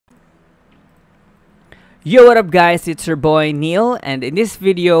Yo, what up guys, it's your boy Neil, and in this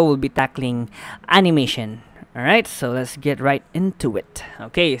video we'll be tackling animation. Alright, so let's get right into it.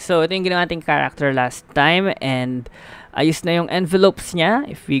 Okay, so ito yung ginawa nating character last time, and ayos na yung envelopes niya.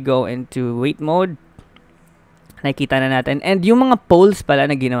 If we go into wait mode, nakikita na natin. And yung mga poles pala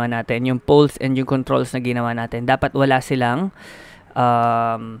na ginawa natin, yung poles and yung controls na ginawa natin, dapat wala silang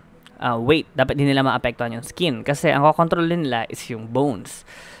weight. Dapat din nila maapektuhan yung skin, kasi ang kakontrol nila is yung bones.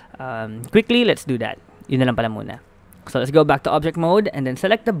 Quickly, let's do that. Yun na lang pala muna. So let's go back to object mode and then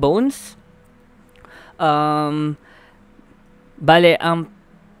select the bones. Okay.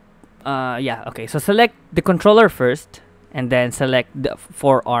 So select the controller first and then select the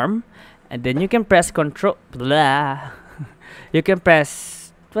forearm, and then you can press control. You can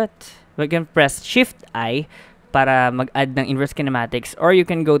press what? We can press Shift I para mag-add ng inverse kinematics, or you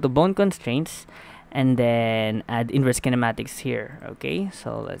can go to bone constraints and then add inverse kinematics here. Okay,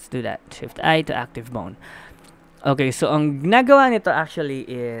 so let's do that. Shift I to active bone. Okay, so ang ginagawa nito actually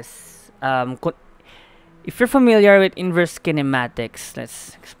is, if you're familiar with inverse kinematics,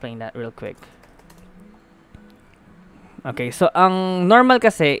 let's explain that real quick. Okay, so ang normal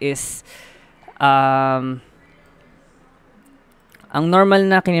kasi is, ang normal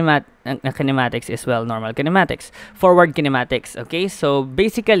na kinematics is, well, normal kinematics. Forward kinematics, okay? So,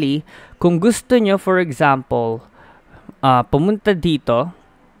 basically, kung gusto nyo, for example, pumunta dito,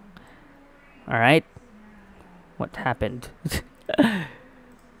 alright? What happened?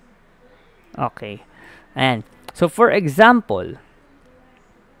 Okay. And, so for example,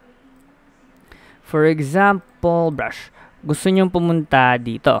 brush. Gusto nyo pumunta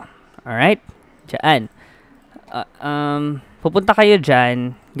dito, alright? Diyan. Pupunta kayo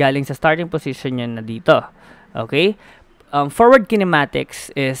dyan, galing sa starting position nyo na dito. Okay? Forward kinematics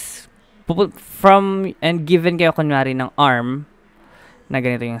is, from, and given kayo kunwari ng arm, na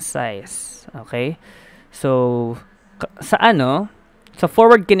ganito yung size. Okay? So, sa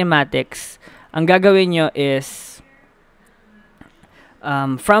forward kinematics, ang gagawin nyo is,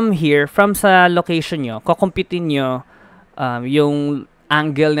 from here, from sa location nyo, kukumpitin nyo, yung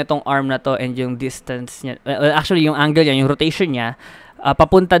angle nitong arm na to and yung distance niya, actually yung angle niya, yung rotation niya,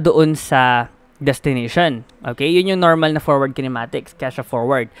 papunta doon sa destination. Okay, yun yung normal na forward kinematics, kaya siya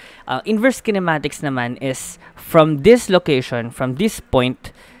forward. Inverse kinematics naman is from this location, from this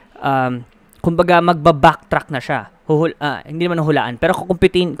point, kumbaga magba-backtrack na siya. Hindi naman hulaan, pero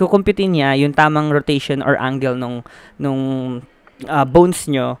kukumpitin niya yung tamang rotation or angle nung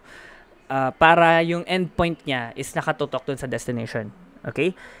bones nyo, para yung endpoint niya is nakatutok dun sa destination.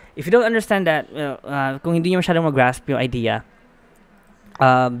 Okay? If you don't understand that, kung hindi nyo masyadong mag-grasp yung idea,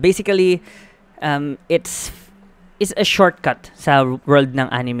 basically, it's a shortcut sa world ng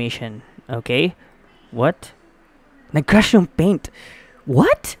animation. Okay? What? Nag-crash yung paint.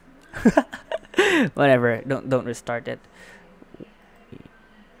 What? Whatever. Don't restart it.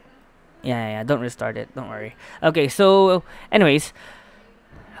 Yeah, don't restart it. Don't worry. Okay, so, anyways,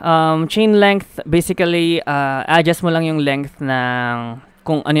 chain length, basically, adjust mo lang yung length ng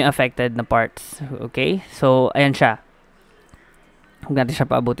kung ano yung affected na parts. Okay? So, ayan siya. Huwag natin siya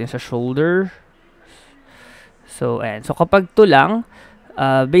paabutin sa shoulder. So, ayan. So, kapag ito lang,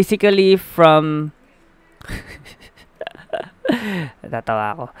 basically from... Natatawa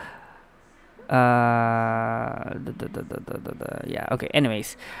ako. Yeah, okay.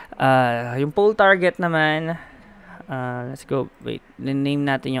 Anyways, yung pole target naman, let's go. Wait, name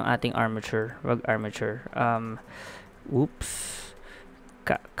natin yung ating armature. Wag armature. Oops.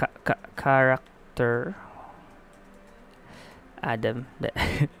 Character. Adam.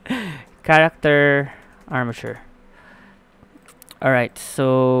 Character armature. Alright,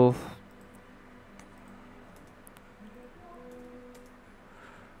 so...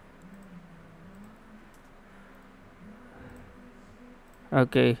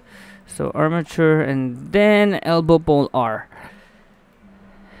 Okay, so armature and then elbow pole R.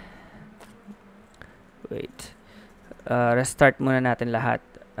 Wait. Restart muna natin lahat.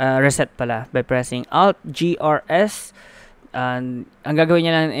 Reset pala by pressing Alt GRS. Ang gagawin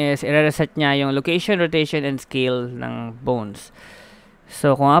niya lang is i-reset niya yung location, rotation, and scale ng bones.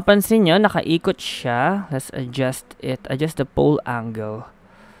 So kung mapansin nyo, nakaikot siya. Let's adjust it. Adjust the pole angle.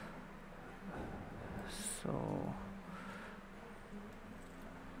 So...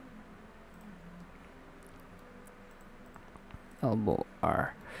 elbow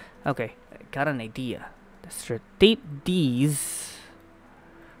R. Okay, I got an idea. Let's rotate these.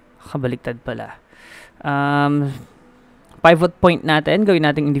 Kabaliktad pala. Pivot point natin, gawin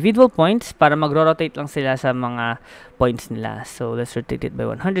natin individual points para magro-rotate lang sila sa mga points nila. So, let's rotate it by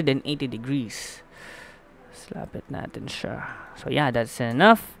 180 degrees. Slap it natin siya. So, yeah, that's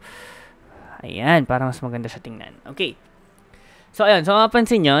enough. Ayan, para mas maganda siya tingnan. Okay. So, ayun. So,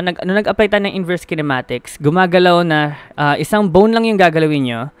 mapapansin nyo, nag-apply tayo ng inverse kinematics, gumagalaw na isang bone lang yung gagalawin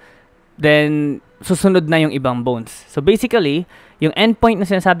nyo, then susunod na yung ibang bones. So, basically, yung endpoint na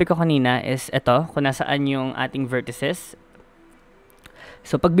sinasabi ko kanina is ito, kung nasaan yung ating vertices.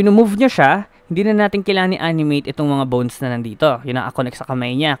 So, pag binumove nyo siya, hindi na natin kailangan i-animate itong mga bones na nandito. Yun ang connect sa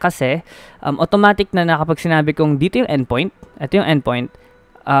kamay niya. Kasi, automatic na kapag sinabi kong dito yung endpoint, ito yung endpoint,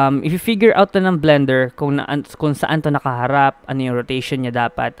 if you figure out na ng Blender kung saan to nakaharap, ano yung rotation niya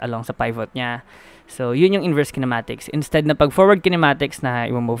dapat along sa pivot niya. So, yun yung inverse kinematics. Instead na pag forward kinematics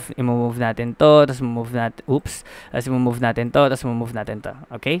na i-move natin to, tapos i-move natin to, tapos i-move natin to.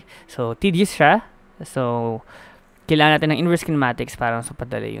 Okay? So, tedious siya. So, kailangan natin ng inverse kinematics para mas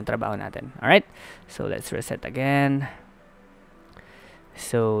padali yung trabaho natin. Alright? So, let's reset again.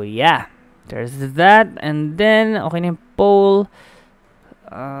 So, yeah. There's that. And then, okay na yung pole.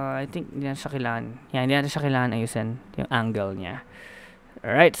 I think hindi natin siya kailangan. Yeah, hindi natin siya kailangan ayusin yung angle niya.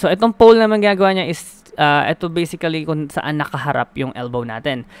 Alright, so itong pole naman gagawa niya is, ito basically kung saan nakaharap yung elbow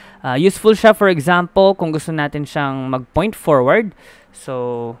natin. Useful siya, for example, kung gusto natin siyang mag-point forward.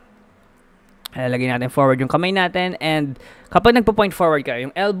 So, lagyan natin forward yung kamay natin. And kapag nagpo-point forward ka,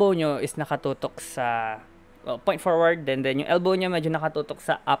 yung elbow nyo is nakatutok sa, point forward, then yung elbow nyo medyo nakatutok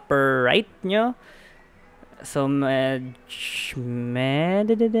sa upper right nyo. So,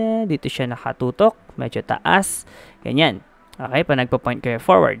 dito siya nakatutok, medyo taas, ganyan. Okay, pa nagpo-point kayo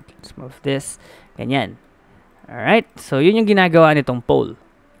forward. Let's move this. Ganyan. Alright, so yun yung ginagawa nitong pole.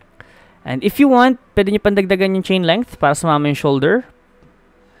 And if you want, pwede nyo pandagdagan yung chain length para sumama yung shoulder.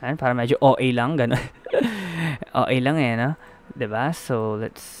 Ayan, para medyo OA lang, gano'n. OA lang eh, no? Diba? So,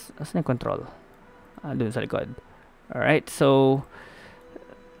 asan yung control? Doon sa likod. Alright, so,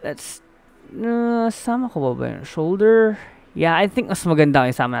 sama ko ba yung shoulder? Yeah, I think mas maganda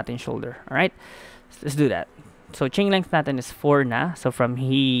yung sama natin yung shoulder. Alright, let's do that. So, chain length natin is 4 na. So, from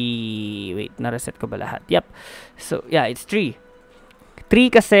here, wait, na-reset ko ba lahat? Yep. So, yeah, it's 3.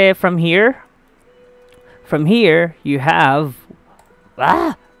 3 kasi from here, you have,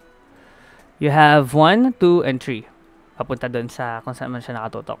 you have 1, 2, and 3. Papunta doon sa kung saan man siya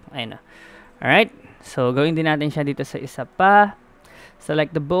nakatutok. Ayun na. Alright. So, gawin din natin siya dito sa isa pa.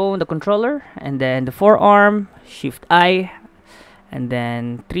 Select the bone, the controller, and then the forearm, Shift I, and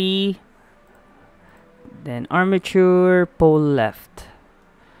then 3, then armature, pole left.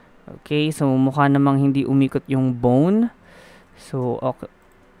 Okay, so mukha namang hindi umikot yung bone. So, okay.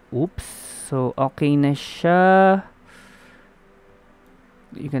 Oops. So, okay na siya.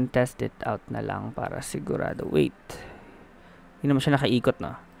 You can test it out na lang para sigurado. Wait. Hindi naman siya nakaikot,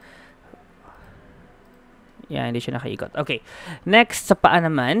 no? Yeah, hindi siya nakaikot. Okay. Next, sa paa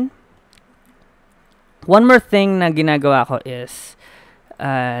naman. One more thing na ginagawa ko is,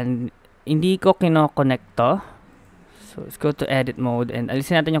 hindi ko kino-connect to. So, let's go to edit mode and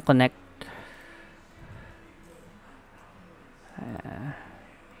alisin natin yung connect.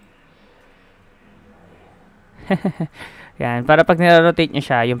 Yan, para pag nire-rotate nyo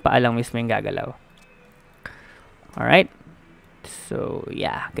siya, yung paa lang mismo yung gagalaw. Alright. So,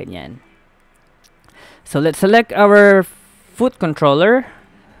 yeah, ganyan. So, let's select our foot controller.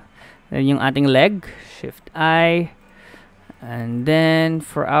 Then yung ating leg. Shift I. And then,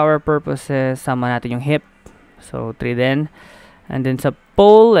 for our purposes, sama natin yung hip. So, 3 din. And then, sa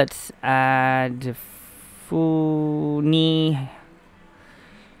pole, let's add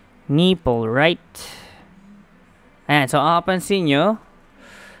knee pole right. Ayan. So, ang kapansin nyo,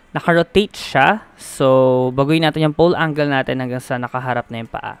 naka-rotate siya. So, baguhin natin yung pole angle natin hanggang sa nakaharap na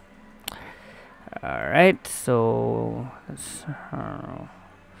yung paa. Alright. So,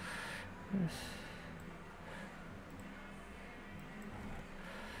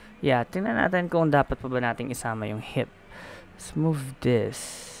 yeah, tingnan natin kung dapat pa ba nating isama yung hip. Let's move this.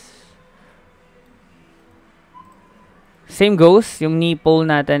 Same goes, yung knee pole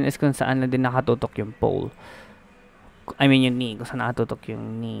natin is kung saan na din nakatutok yung pole. I mean yung knee, kung saan nakatutok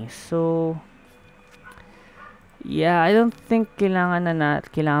yung knee. So, yeah, I don't think kailangan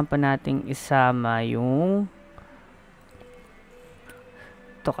pa nating isama yung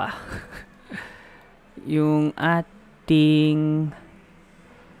ito ka. Yung ating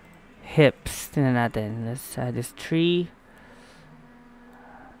hips. Tingnan natin. Let's add this 3.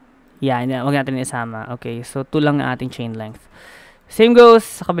 Yeah, wag natin isama. Okay, so 2 lang ang ating chain length. Same goes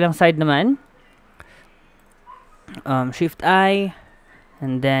sa kabilang side naman. Shift I.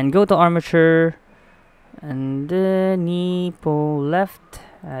 And then go to armature. And then knee pole left.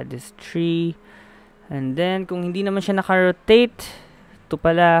 Add this 3. And then kung hindi naman siya naka-rotate, ito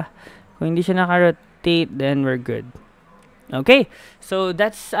pala. Kung hindi siya naka-rotate, then we're good. Okay, so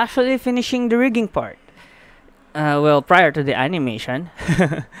that's actually finishing the rigging part. Well, prior to the animation.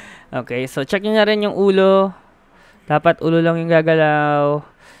 Okay, so check nyo na rin yung ulo. Dapat ulo lang yung gagalaw.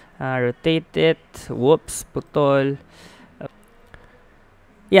 Rotate it. Whoops, putol.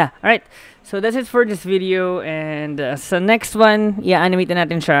 Yeah, alright. So that's it for this video. And sa next one, i-animate na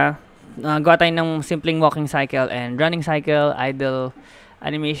natin siya. Gawa tayo ng simpleng walking cycle and running cycle, idle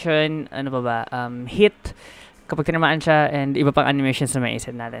animation, ano pa ba, hit, kapag tinamaan siya, and iba pang animations na may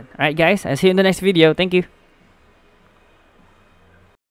isip natin. Alright guys, I'll see you in the next video. Thank you!